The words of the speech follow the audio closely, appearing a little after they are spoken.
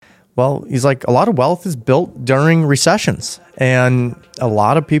Well, he's like, a lot of wealth is built during recessions, and a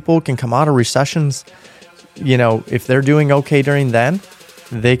lot of people can come out of recessions. If they're doing okay during then,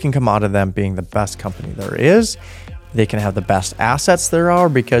 they can come out of them being the best company there is. They can have the best assets there are,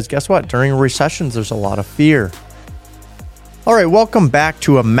 because guess what? During recessions, there's a lot of fear. All right, welcome back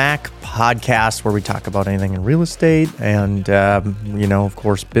to a Mac podcast where we talk about anything in real estate and, of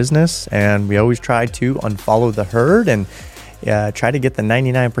course, business. And we always try to unfollow the herd and try to get the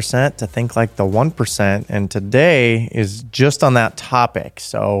 99% to think like the 1%. And today is just on that topic.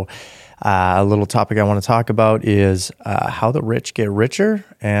 So a little topic I want to talk about is how the rich get richer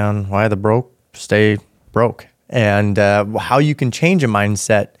and why the broke stay broke, and how you can change a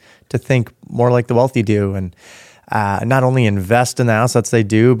mindset to think more like the wealthy do, and not only invest in the assets they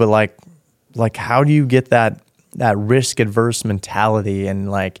do, but like how do you get that risk adverse mentality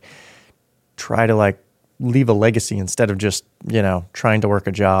and try to leave a legacy instead of just trying to work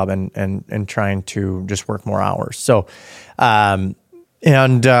a job and trying to just work more hours. So I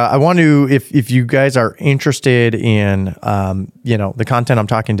want to, if you guys are interested in the content I'm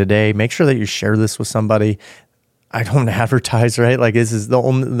talking today, make sure that you share this with somebody. I don't advertise, right? This is the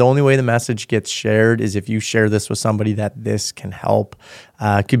only way the message gets shared is if you share this with somebody that this can help.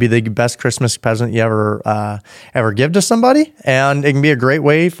 It could be the best Christmas present you ever give to somebody, and it can be a great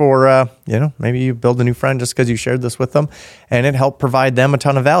way for maybe you build a new friend just because you shared this with them, and it helped provide them a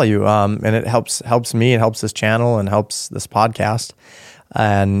ton of value. And it helps me, it helps this channel, and helps this podcast.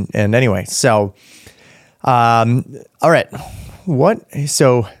 And anyway, so all right,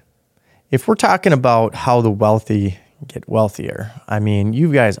 so. If we're talking about how the wealthy get wealthier, I mean,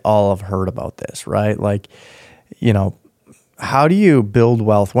 you guys all have heard about this, right? How do you build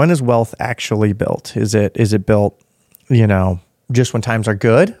wealth? When is wealth actually built? Is it built, just when times are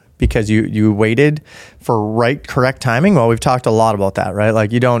good because you waited for correct timing? Well, we've talked a lot about that, right?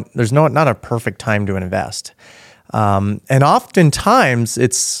 There's not a perfect time to invest. And oftentimes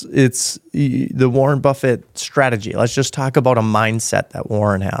it's the Warren Buffett strategy. Let's just talk about a mindset that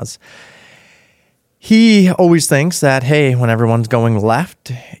Warren has. He always thinks that, hey, when everyone's going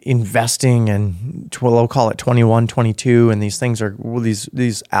left, investing in, we'll call it 21, 22, and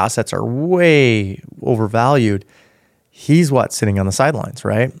these assets are way overvalued. He's sitting on the sidelines,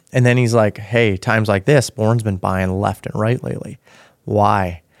 right? And then he's like, hey, times like this, Warren's been buying left and right lately.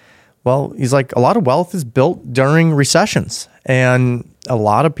 Why? Well, he's like, a lot of wealth is built during recessions, and a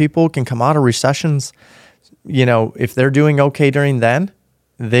lot of people can come out of recessions. If they're doing okay during then,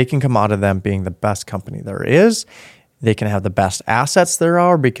 they can come out of them being the best company there is. They can have the best assets there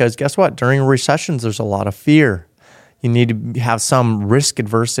are, because guess what? During recessions, there's a lot of fear. You need to have some risk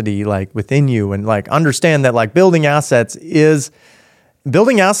adversity within you, and understand that building assets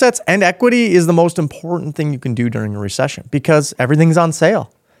and equity is the most important thing you can do during a recession, because everything's on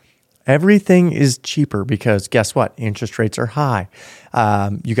sale. Everything is cheaper because guess what? Interest rates are high.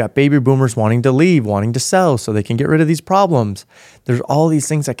 You got baby boomers wanting to leave, wanting to sell so they can get rid of these problems. There's all these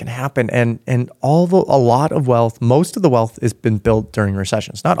things that can happen. And a lot of wealth, most of the wealth has been built during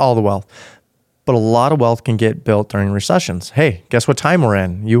recessions. Not all the wealth, but a lot of wealth can get built during recessions. Hey, guess what time we're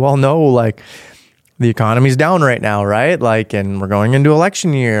in? You all know the economy's down right now, right? And we're going into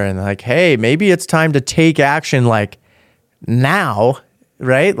election year, and hey, maybe it's time to take action now.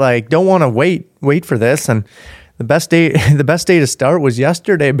 Right? Don't want to wait for this. And the best day to start was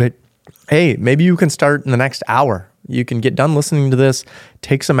yesterday, but hey, maybe you can start in the next hour. You can get done listening to this,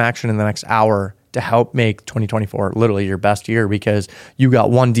 take some action in the next hour to help make 2024 literally your best year, because you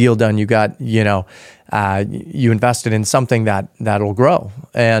got one deal done. You got, you invested in something that'll grow.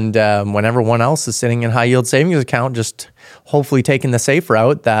 And when everyone else is sitting in high yield savings account, just hopefully taking the safe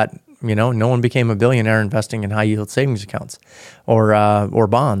route, that no one became a billionaire investing in high yield savings accounts or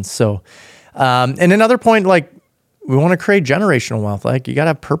bonds. So, and another point, we want to create generational wealth. You got to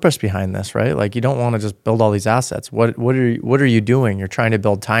have purpose behind this, right? You don't want to just build all these assets. What are you doing? You're trying to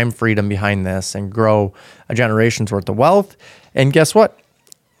build time freedom behind this and grow a generation's worth of wealth. And guess what?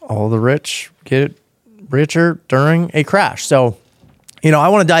 All the rich get richer during a crash. So, I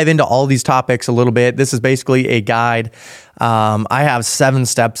want to dive into all these topics a little bit. This is basically a guide. I have 7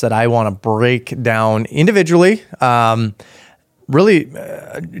 steps that I want to break down individually, really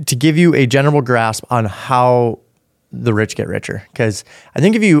to give you a general grasp on how the rich get richer. Because I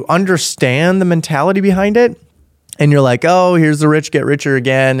think if you understand the mentality behind it, and you're like, oh, here's the rich get richer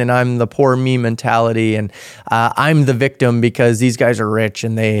again, and I'm the poor me mentality, and I'm the victim because these guys are rich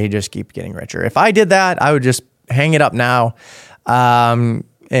and they just keep getting richer. If I did that, I would just hang it up now.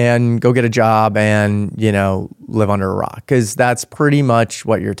 and go get a job and, live under a rock, because that's pretty much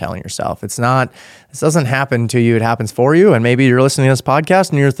what you're telling yourself. This doesn't happen to you. It happens for you. And maybe you're listening to this podcast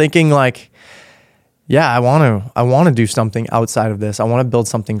and you're thinking like, yeah, I want to do something outside of this. I want to build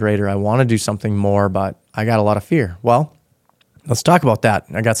something greater. I want to do something more, but I got a lot of fear. Well, let's talk about that.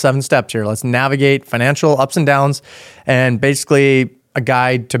 I got 7 steps here. Let's navigate financial ups and downs, and basically a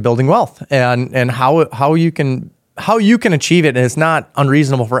guide to building wealth and how you can achieve it. And it's not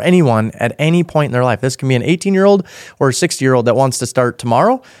unreasonable for anyone at any point in their life. This can be an 18-year-old or a 60-year-old that wants to start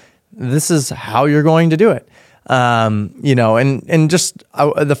tomorrow. This is how you're going to do it. The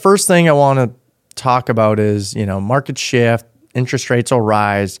first thing I want to talk about is, market shift, interest rates will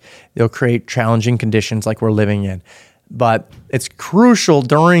rise. They'll create challenging conditions like we're living in. But it's crucial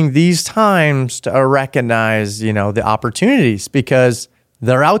during these times to recognize, the opportunities, because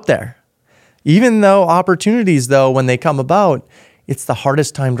they're out there. Even though opportunities, when they come about, it's the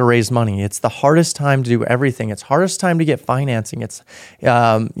hardest time to raise money. It's the hardest time to do everything. It's hardest time to get financing. It's,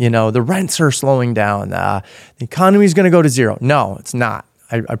 the rents are slowing down. The economy is going to go to zero. No, it's not.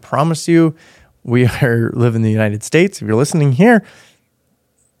 I promise you, we live in the United States. If you're listening here,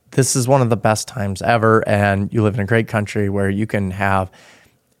 this is one of the best times ever, and you live in a great country where you can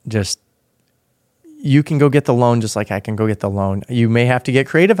you can go get the loan just like I can go get the loan. You may have to get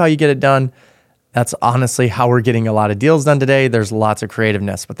creative how you get it done. That's honestly how we're getting a lot of deals done today. There's lots of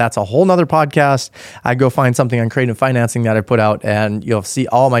creativeness, but that's a whole nother podcast. I go find something on creative financing that I put out, and you'll see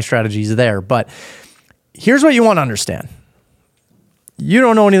all my strategies there. But here's what you want to understand. You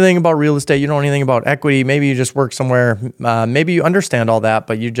don't know anything about real estate. You don't know anything about equity. Maybe you just work somewhere. Maybe you understand all that,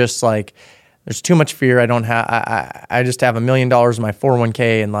 but you just there's too much fear. I just have $1 million in my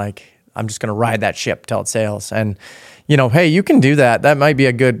 401k, and I'm just going to ride that ship till it sails. And, hey, you can do that. That might be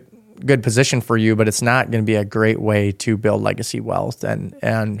a good position for you, but it's not going to be a great way to build legacy wealth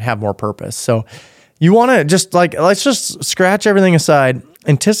and have more purpose. So you want to let's just scratch everything aside,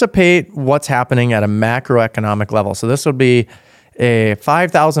 anticipate what's happening at a macroeconomic level. So this would be a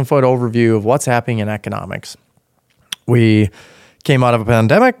 5,000 foot overview of what's happening in economics. We came out of a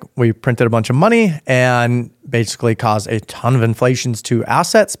pandemic, we printed a bunch of money and basically caused a ton of inflations to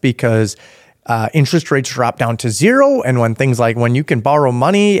assets because interest rates drop down to zero. And when you can borrow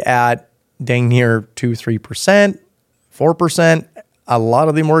money at dang near 2-3%, 4%, a lot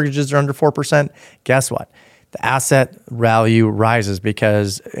of the mortgages are under 4%. Guess what? The asset value rises,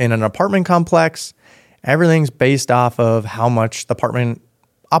 because in an apartment complex, everything's based off of how much the apartment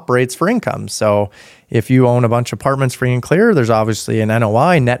operates for income. So if you own a bunch of apartments free and clear, there's obviously an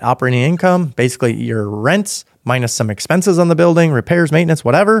NOI, net operating income, basically your rents minus some expenses on the building, repairs, maintenance,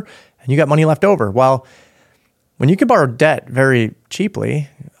 whatever, and you got money left over. Well, when you can borrow debt very cheaply,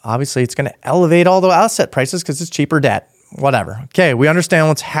 obviously it's going to elevate all the asset prices because it's cheaper debt. Whatever. Okay, we understand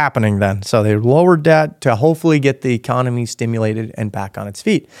what's happening then. So they lowered debt to hopefully get the economy stimulated and back on its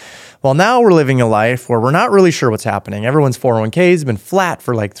feet. Well, now we're living a life where we're not really sure what's happening. Everyone's 401ks have been flat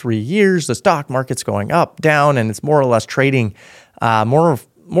for 3 years. The stock market's going up, down, and it's more or less trading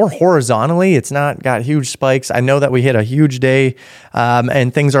more horizontally. It's not got huge spikes. I know that we hit a huge day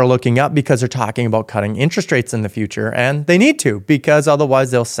and things are looking up because they're talking about cutting interest rates in the future, and they need to, because otherwise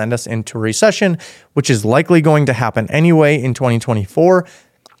they'll send us into a recession, which is likely going to happen anyway in 2024.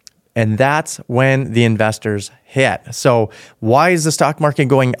 And that's when the investors hit. So why is the stock market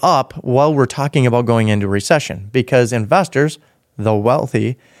going up while we're talking about going into a recession? Because investors, the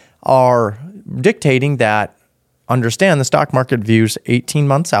wealthy, are dictating that, understand the stock market views 18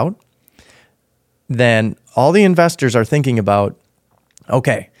 months out. Then all the investors are thinking about,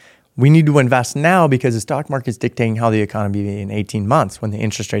 okay, we need to invest now because the stock market is dictating how the economy will be in 18 months when the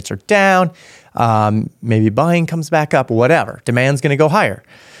interest rates are down, maybe buying comes back up, whatever. Demand's going to go higher.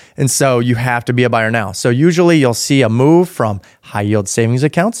 And so you have to be a buyer now. So usually you'll see a move from high yield savings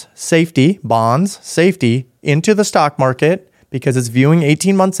accounts, safety, bonds, safety into the stock market because it's viewing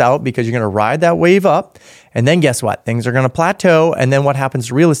 18 months out because you're going to ride that wave up. And then guess what? Things are going to plateau. And then what happens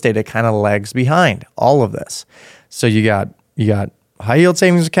to real estate? It kind of lags behind all of this. So you got high yield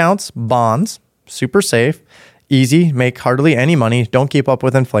savings accounts, bonds, super safe, easy, make hardly any money, don't keep up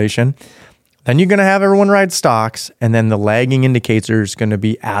with inflation. Then you're going to have everyone ride stocks, and then the lagging indicator is going to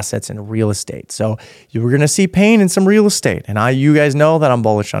be assets and real estate. So you're going to see pain in some real estate. And you guys know that I'm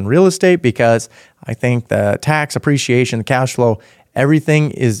bullish on real estate because I think the tax appreciation, the cash flow, everything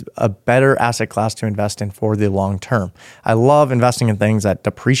is a better asset class to invest in for the long term. I love investing in things that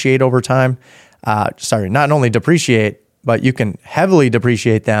depreciate over time. Not only depreciate, but you can heavily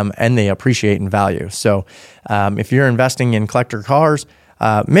depreciate them and they appreciate in value. So if you're investing in collector cars,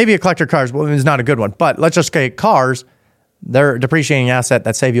 maybe a collector cars is not a good one, but let's just say cars, They're a depreciating asset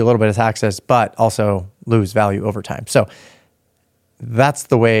that save you a little bit of taxes, but also lose value over time. So that's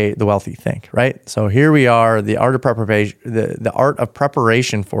the way the wealthy think, right? So here we are. The art of preparation, the art of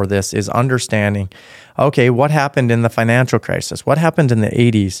preparation for this is understanding, okay, what happened in the financial crisis? What happened in the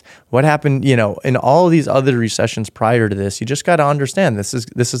 80s? What happened, in all of these other recessions prior to this? You just got to understand this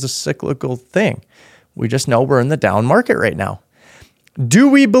is a cyclical thing. We just know we're in the down market right now. Do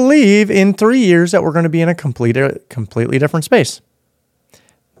we believe in 3 years that we're going to be in a completely different space?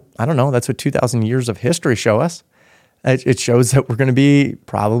 I don't know. That's what 2,000 years of history show us. It shows that we're going to be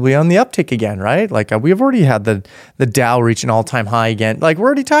probably on the uptick again, right? Like we've already had the Dow reach an all-time high again. Like we're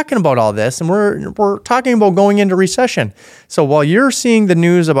already talking about all this, and we're talking about going into recession. So while you're seeing the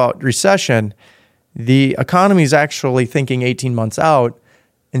news about recession, the economy is actually thinking 18 months out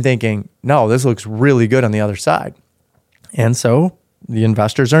and thinking, no, this looks really good on the other side. And so the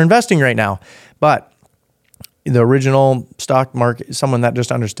investors are investing right now. But the original stock market, someone that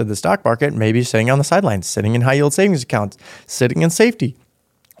just understood the stock market, maybe sitting on the sidelines, sitting in high yield savings accounts, sitting in safety,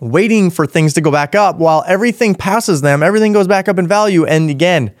 waiting for things to go back up while everything passes them, everything goes back up in value. And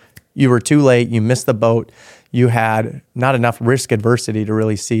again, you were too late. You missed the boat. You had not enough risk adversity to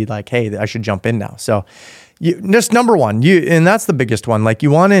really see like, hey, I should jump in now. So just number one, and that's the biggest one. Like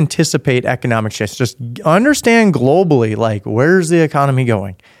you want to anticipate economic shifts. Just understand globally, like where's the economy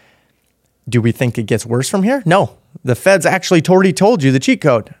going? Do we think it gets worse from here? No, the Fed's actually already told you the cheat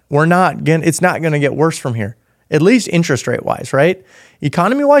code. It's not going to get worse from here. At least interest rate wise, right?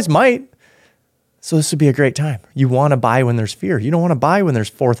 Economy wise might. So this would be a great time. You want to buy when there's fear. You don't want to buy when there's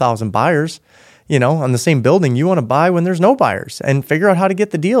 4,000 buyers, on the same building. You want to buy when there's no buyers and figure out how to get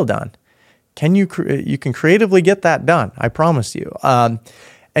the deal done. You can creatively get that done. I promise you. And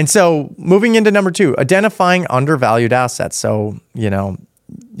so moving into number 2, identifying undervalued assets. So,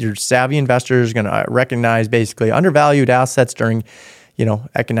 your savvy investor is going to recognize basically undervalued assets during,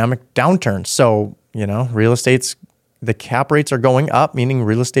 economic downturns. So, real estate's, the cap rates are going up, meaning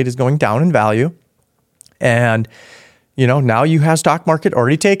real estate is going down in value. And, now you have stock market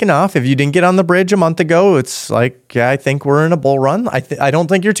already taken off. If you didn't get on the bridge a month ago, it's like, I think we're in a bull run. I don't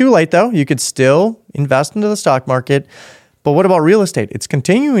think you're too late though. You could still invest into the stock market. But what about real estate? It's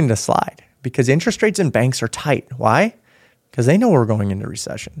continuing to slide because interest rates and banks are tight. Why? Because they know we're going into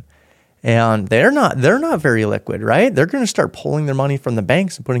recession. And they're not very liquid, right? They're going to start pulling their money from the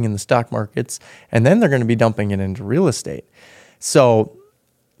banks and putting in the stock markets, and then they're going to be dumping it into real estate. So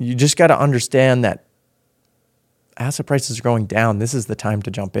you just got to understand that asset prices are going down. This is the time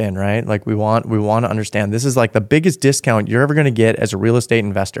to jump in, right? Like we want to understand this is like the biggest discount you're ever going to get as a real estate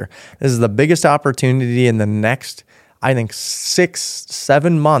investor. This is the biggest opportunity in the next, I think,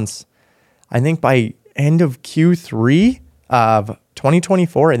 6-7 months. I think by end of Q3 of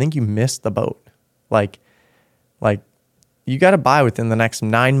 2024, I think you missed the boat. Like you got to buy within the next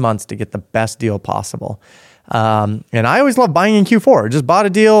 9 months to get the best deal possible. And I always love buying in Q4. Just bought a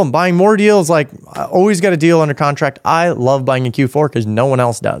deal and buying more deals. Like I always got a deal under contract. I love buying in Q4 because no one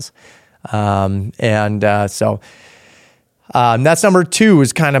else does. So that's number 2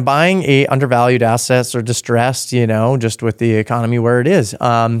 is kind of buying undervalued assets or distressed, just with the economy where it is.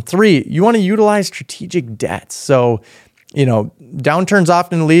 3, you want to utilize strategic debt. So, downturns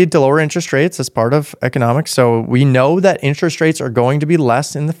often lead to lower interest rates as part of economics. So we know that interest rates are going to be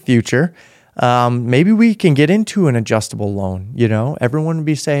less in the future. Maybe we can get into an adjustable loan. Everyone would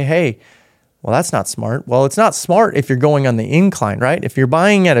be saying, hey, well, that's not smart. Well, it's not smart if you're going on the incline, right? If you're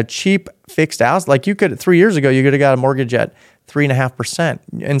buying at a cheap fixed house, like 3 years ago, you could have got a mortgage at 3.5%.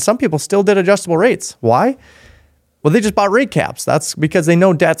 And some people still did adjustable rates. Why? Well, they just bought rate caps. That's because they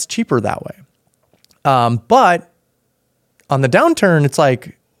know debt's cheaper that way. But on the downturn, it's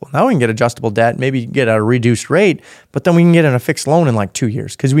like, well, now we can get adjustable debt, maybe get a reduced rate, but then we can get in a fixed loan in like 2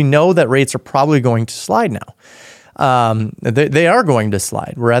 years because we know that rates are probably going to slide now. They are going to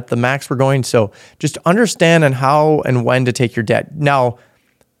slide. We're at the max we're going. So just understand and how and when to take your debt. Now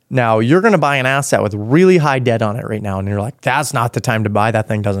you're going to buy an asset with really high debt on it right now. And you're like, that's not the time to buy. That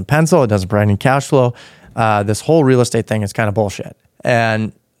thing doesn't pencil. It doesn't provide any cash flow. This whole real estate thing is kind of bullshit.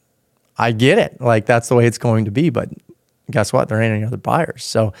 And I get it. Like that's the way it's going to be. But guess what? There ain't any other buyers.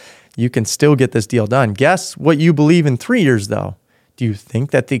 So you can still get this deal done. Guess what you believe in 3 years though? Do you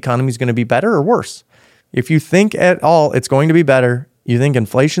think that the economy is going to be better or worse? If you think at all it's going to be better, you think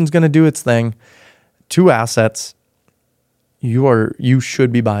inflation's going to do its thing to assets, you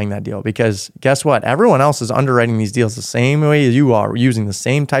should be buying that deal because guess what? Everyone else is underwriting these deals the same way as you are, using the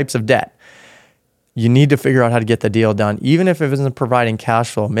same types of debt. You need to figure out how to get the deal done, even if it isn't providing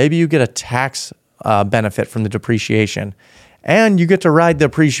cash flow. Maybe you get a tax benefit from the depreciation, and you get to ride the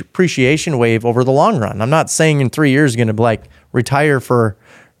appreciation wave over the long run. I'm not saying in 3 years you're going to like retire for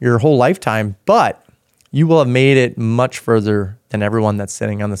your whole lifetime, but you will have made it much further than everyone that's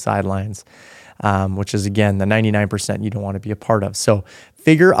sitting on the sidelines, which is, again, the 99% you don't want to be a part of. So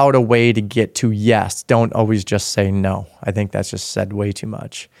figure out a way to get to yes. Don't always just say no. I think that's just said way too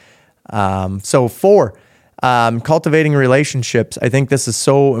much. So 4, cultivating relationships. I think this is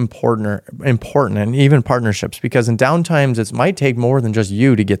so important, and even partnerships, because in downtimes, it might take more than just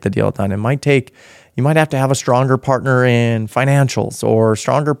you to get the deal done. You might have to have a stronger partner in financials or a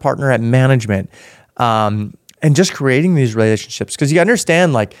stronger partner at management. And just creating these relationships, because you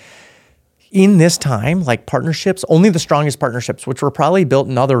understand, like, in this time, like, partnerships, only the strongest partnerships, which were probably built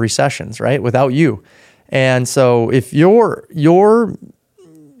in other recessions, right, without you. And so if you're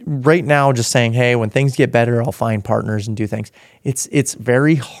right now just saying, hey, when things get better, I'll find partners and do things, it's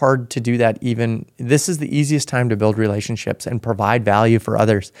very hard to do that. Even this is the easiest time to build relationships and provide value for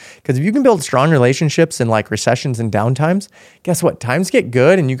others. Because if you can build strong relationships in like recessions and downtimes, guess what? Times get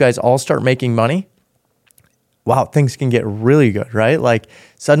good and you guys all start making money. Wow, things can get really good, right? Like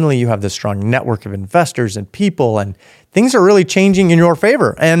suddenly you have this strong network of investors and people, and things are really changing in your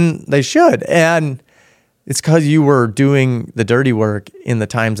favor, and they should. And it's because you were doing the dirty work in the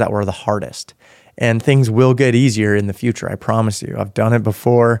times that were the hardest. And things will get easier in the future, I promise you. I've done it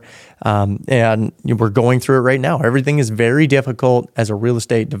before, and we're going through it right now. Everything is very difficult as a real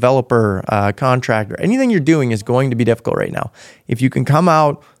estate developer, contractor. Anything you're doing is going to be difficult right now. If you can come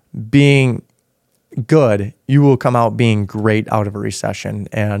out being good, you will come out being great out of a recession.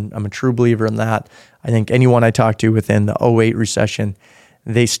 And I'm a true believer in that. I think anyone I talked to within the 2008 recession,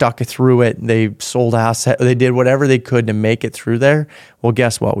 they stuck through it. They sold assets. They did whatever they could to make it through there. Well,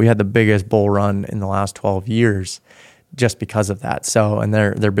 guess what? We had the biggest bull run in the last 12 years just because of that. So, and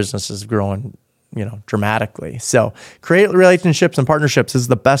their business is growing, dramatically. So create relationships and partnerships is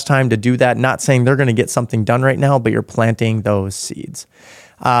the best time to do that. Not saying they're going to get something done right now, but you're planting those seeds.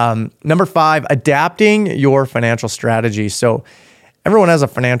 Number 5, adapting your financial strategy. So everyone has a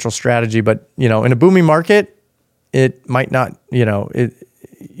financial strategy, but, in a booming market, it might not, you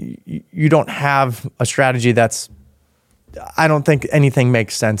don't have a strategy I don't think anything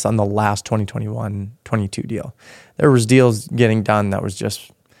makes sense on the last 2021-22 deal. There was deals getting done that it was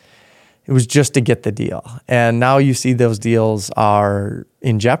just to get the deal. And now you see those deals are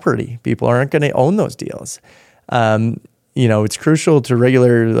in jeopardy. People aren't going to own those deals. It's crucial to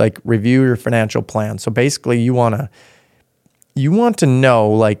regularly review your financial plan. So basically you want to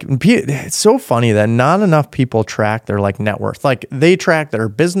know, it's so funny that not enough people track their net worth. They track their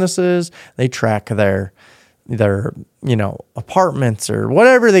businesses, they track their apartments or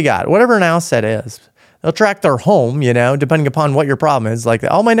whatever they got, whatever an asset is. They'll track their home, depending upon what your problem is.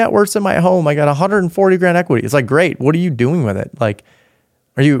 All my net worth's in my home. I got 140 grand equity. It's great. What are you doing with it?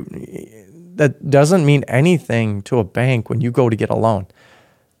 That doesn't mean anything to a bank when you go to get a loan.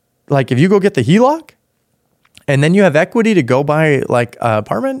 If you go get the HELOC and then you have equity to go buy an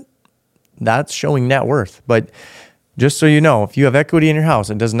apartment, that's showing net worth. But just so you know, if you have equity in your house,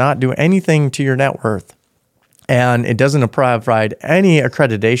 it does not do anything to your net worth. And it doesn't provide any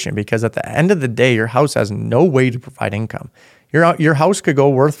accreditation, because at the end of the day, your house has no way to provide income. Your house could go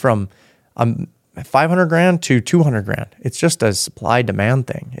worth from 500 grand to 200 grand. It's just a supply demand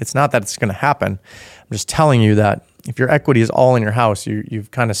thing. It's not that it's going to happen. I'm just telling you that if your equity is all in your house,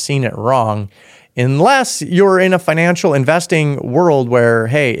 you've kind of seen it wrong, unless you're in a financial investing world where,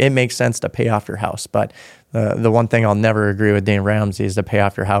 hey, it makes sense to pay off your house. But the one thing I'll never agree with Dave Ramsey is to pay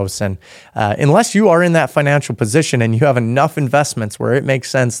off your house. And unless you are in that financial position and you have enough investments where it makes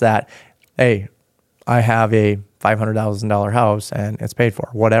sense that, hey, I have a $500,000 house and it's paid for,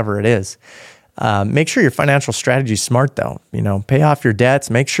 whatever it is. Make sure your financial strategy is smart, though. Pay off your debts.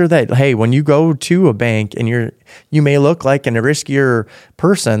 Make sure that, hey, when you go to a bank and you may look like a riskier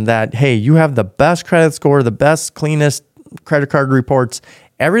person, that, hey, you have the best credit score, the best, cleanest credit card reports.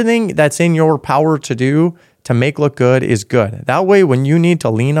 Everything that's in your power to do to make look good is good. That way, when you need to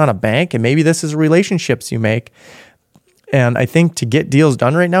lean on a bank, and maybe this is relationships you make, and I think to get deals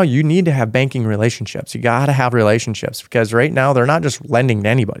done right now, you need to have banking relationships. You got to have relationships, because right now they're not just lending to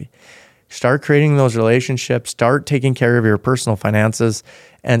anybody. Start creating those relationships, start taking care of your personal finances,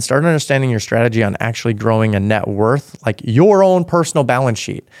 and start understanding your strategy on actually growing a net worth, like your own personal balance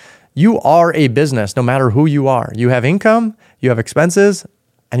sheet. You are a business, no matter who you are. You have income, you have expenses,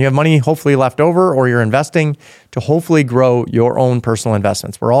 and you have money hopefully left over, or you're investing to hopefully grow your own personal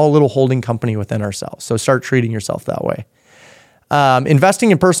investments. We're all a little holding company within ourselves. So start treating yourself that way.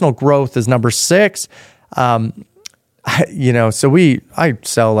 Investing in personal growth is number 6. I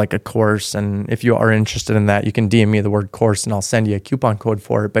sell like a course, and if you are interested in that, you can DM me the word course and I'll send you a coupon code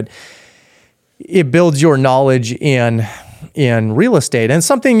for it. But it builds your knowledge in real estate, and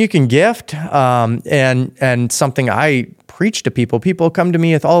something you can gift, and something I preach to people. People come to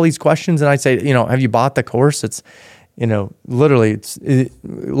me with all these questions, and I say, have you bought the course? It's, literally it's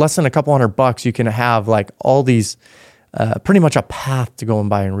less than a couple $100. You can have like all these, pretty much a path to go and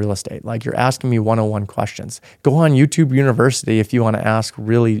buy in real estate. Like, you're asking me 101 questions. Go on YouTube University if you want to ask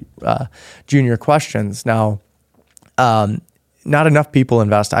really junior questions. Now, not enough people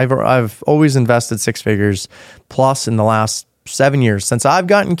invest. I've always invested six figures plus in the last 7 years. Since I've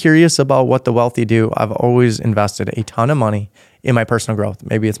gotten curious about what the wealthy do, I've always invested a ton of money in my personal growth.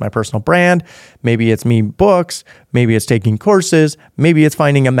 Maybe it's my personal brand. Maybe it's me books. Maybe it's taking courses. Maybe it's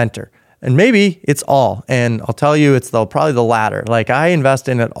finding a mentor. And maybe it's all. And I'll tell you, it's probably the latter. Like, I invest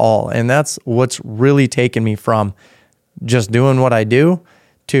in it all. And that's what's really taken me from just doing what I do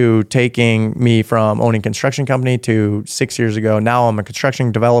to taking me from owning a construction company to 6 years ago. Now I'm a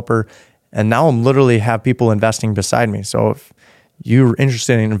construction developer, and now I'm literally have people investing beside me. So if you're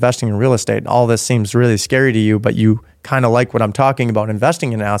interested in investing in real estate, all this seems really scary to you, but you kind of like what I'm talking about,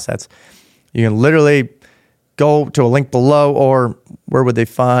 investing in assets, you can literally go to a link below, or where would they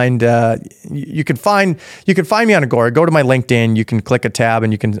find? You can find me on Agora. Go to my LinkedIn. You can click a tab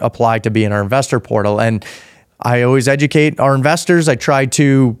and you can apply to be in our investor portal. And I always educate our investors. I try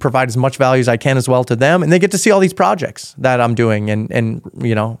to provide as much value as I can as well to them, and they get to see all these projects that I'm doing. And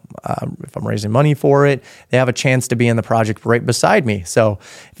if I'm raising money for it, they have a chance to be in the project right beside me. So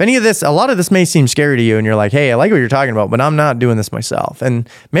if a lot of this may seem scary to you, and you're like, hey, I like what you're talking about, but I'm not doing this myself. And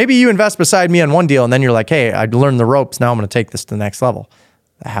maybe you invest beside me on one deal, and then you're like, hey, I learned the ropes. Now I'm going to take this to the next level.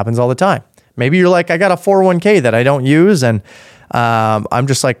 That happens all the time. Maybe you're like, I got a 401k that I don't use, and I'm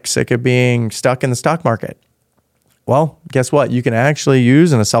just like sick of being stuck in the stock market. Well, guess what? You can actually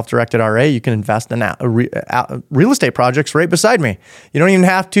use in a self-directed RA, you can invest in real estate projects right beside me. You don't even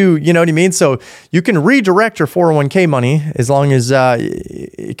have to, you know what I mean? So you can redirect your 401k money as long as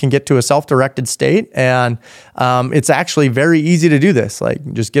it can get to a self-directed state. And it's actually very easy to do this.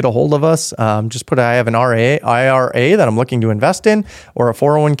 Like, just get a hold of us. Just put, I have an IRA that I'm looking to invest in, or a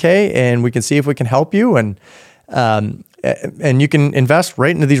 401k, and we can see if we can help you. And you can invest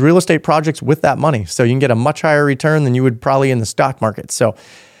right into these real estate projects with that money. So you can get a much higher return than you would probably in the stock market. So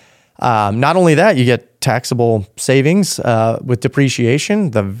not only that, you get taxable savings with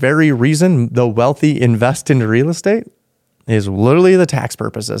depreciation. The very reason the wealthy invest into real estate is literally the tax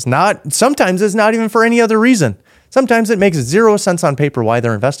purposes. Sometimes it's not even for any other reason. Sometimes it makes 0 sense on paper why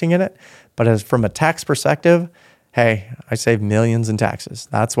they're investing in it. But as from a tax perspective, hey, I save millions in taxes.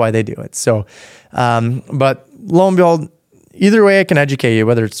 That's why they do it. So, but lo and behold, either way I can educate you,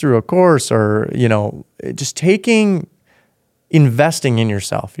 whether it's through a course or, just investing in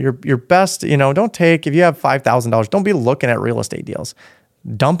yourself. Your best, don't take, if you have $5,000, don't be looking at real estate deals.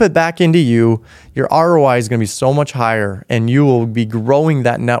 Dump it back into you. Your ROI is going to be so much higher, and you will be growing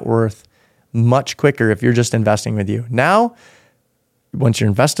that net worth much quicker if you're just investing with you. Now, once you're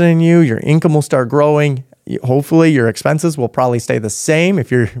invested in you, your income will start growing. Hopefully your expenses will probably stay the same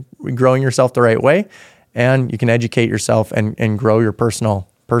if you're growing yourself the right way, and you can educate yourself and grow your personal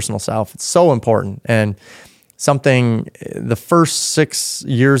self. It's so important. And the first 6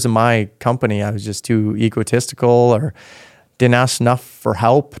 years of my company, I was just too egotistical, or didn't ask enough for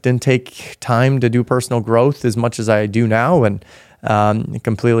help, didn't take time to do personal growth as much as I do now. And it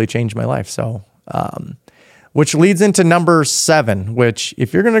completely changed my life. So, which leads into number 7, which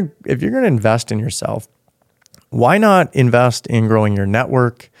if you're going to invest in yourself, why not invest in growing your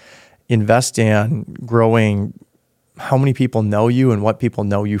network, invest in growing how many people know you and what people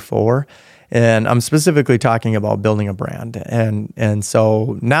know you for? And I'm specifically talking about building a brand. And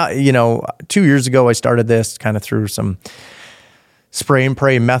so now, 2 years ago, I started this kind of through some spray and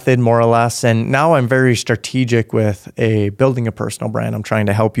pray method, more or less. And now I'm very strategic with building a personal brand. I'm trying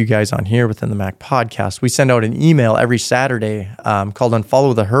to help you guys on here within the Mac podcast. We send out an email every Saturday called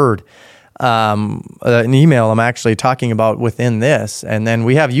Unfollow the Herd. An email I'm actually talking about within this. And then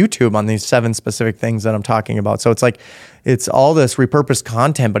we have YouTube on these 7 specific things that I'm talking about. So it's all this repurposed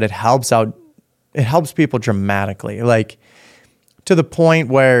content, but it helps people dramatically, like to the point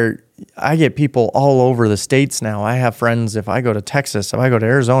where I get people all over the states now. I have friends, if I go to Texas, if I go to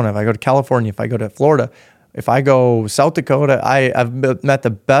Arizona, if I go to California, if I go to Florida, if I go South Dakota, I've met the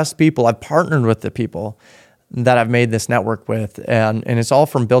best people. I've partnered with the people that I've made this network with. And it's all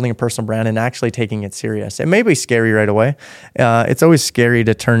from building a personal brand and actually taking it serious. It may be scary right away. It's always scary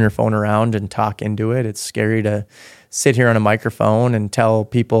to turn your phone around and talk into it. It's scary to sit here on a microphone and tell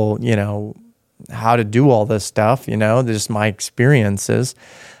people, how to do all this stuff, just my experiences.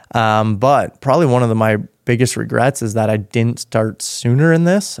 But probably one of my biggest regrets is that I didn't start sooner in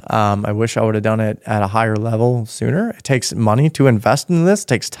this. I wish I would have done it at a higher level sooner. It takes money to invest in this, it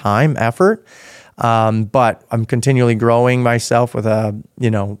takes time, effort. But I'm continually growing myself with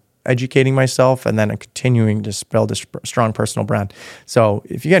educating myself, and then continuing to build a strong personal brand. So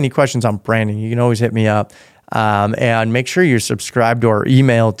if you got any questions on branding, you can always hit me up. And make sure you're subscribed to our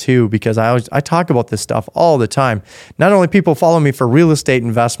email too, because I talk about this stuff all the time. Not only people follow me for real estate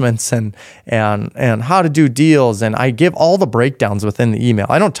investments and how to do deals, and I give all the breakdowns within the email.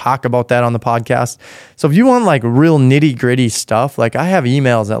 I don't talk about that on the podcast. So if you want like real nitty gritty stuff, like I have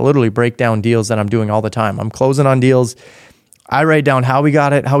emails that literally break down deals that I'm doing all the time. I'm closing on deals. I write down how we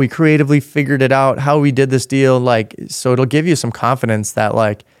got it, how we creatively figured it out, how we did this deal. So it'll give you some confidence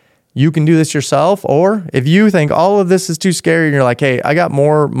that you can do this yourself. Or if you think all of this is too scary and you're like, hey, I got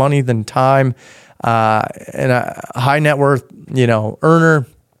more money than time, and a high net worth, earner,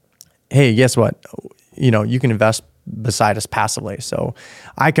 hey, guess what? You can invest beside us passively. So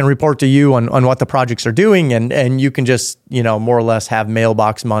I can report to you on what the projects are doing, and you can just, more or less have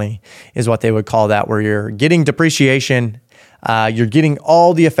mailbox money is what they would call that, where you're getting depreciation. You're getting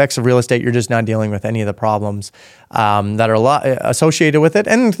all the effects of real estate. You're just not dealing with any of the problems that are a lot associated with it.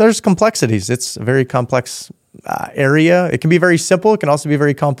 And there's complexities. It's a very complex area. It can be very simple. It can also be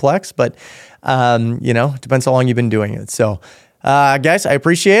very complex, but it depends how long you've been doing it. So guys, I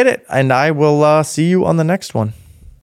appreciate it, and I will see you on the next one.